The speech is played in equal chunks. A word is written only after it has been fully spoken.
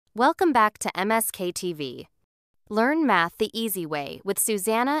Welcome back to MSKTV. Learn math the easy way with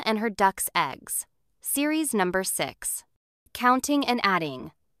Susanna and her duck's eggs. Series number 6. Counting and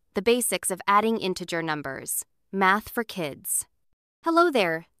adding. The basics of adding integer numbers. Math for kids. Hello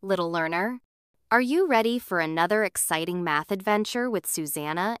there, little learner. Are you ready for another exciting math adventure with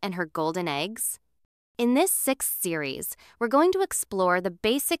Susanna and her golden eggs? In this 6th series, we're going to explore the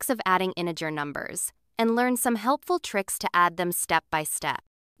basics of adding integer numbers and learn some helpful tricks to add them step by step.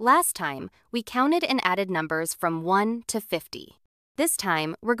 Last time, we counted and added numbers from 1 to 50. This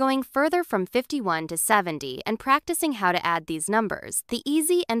time, we're going further from 51 to 70 and practicing how to add these numbers the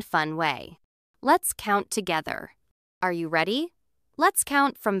easy and fun way. Let's count together. Are you ready? Let's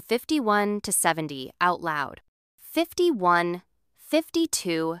count from 51 to 70 out loud. 51,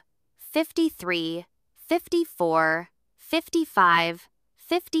 52, 53, 54, 55,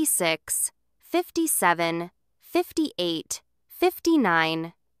 56, 57, 58,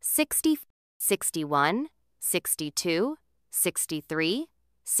 59, 60, 61, 62, 63,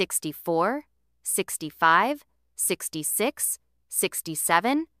 64, 65, 66,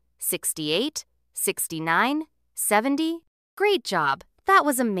 67, 68, 69, 70. Great job! That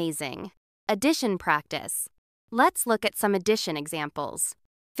was amazing. Addition practice. Let's look at some addition examples.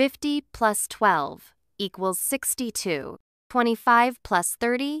 50 plus 12 equals 62. 25 plus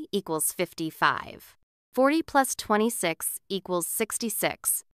 30 equals 55. 40 plus 26 equals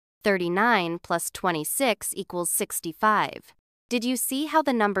 66. 39 plus 26 equals 65. Did you see how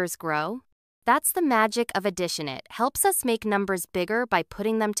the numbers grow? That's the magic of addition. It helps us make numbers bigger by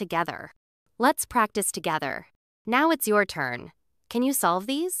putting them together. Let's practice together. Now it's your turn. Can you solve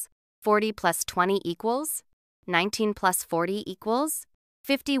these? 40 plus 20 equals? 19 plus 40 equals?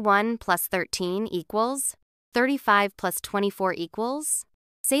 51 plus 13 equals? 35 plus 24 equals?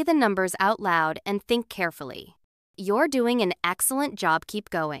 Say the numbers out loud and think carefully. You're doing an excellent job.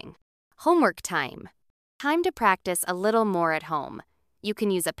 Keep going. Homework time. Time to practice a little more at home. You can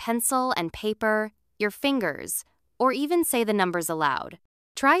use a pencil and paper, your fingers, or even say the numbers aloud.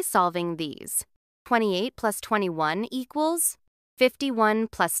 Try solving these. 28 plus 21 equals? 51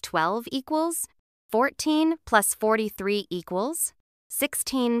 plus 12 equals? 14 plus 43 equals?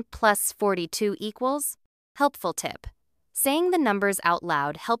 16 plus 42 equals? Helpful tip. Saying the numbers out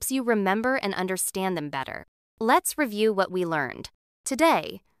loud helps you remember and understand them better. Let's review what we learned.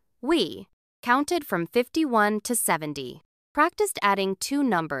 Today, we counted from 51 to 70, practiced adding two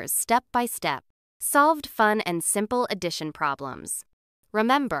numbers step by step, solved fun and simple addition problems.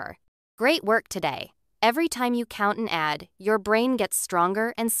 Remember, great work today. Every time you count and add, your brain gets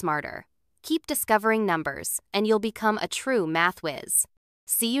stronger and smarter. Keep discovering numbers, and you'll become a true math whiz.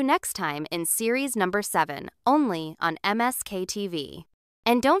 See you next time in series number 7, only on MSKTV.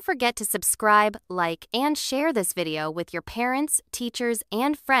 And don't forget to subscribe, like, and share this video with your parents, teachers,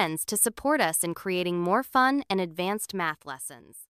 and friends to support us in creating more fun and advanced math lessons.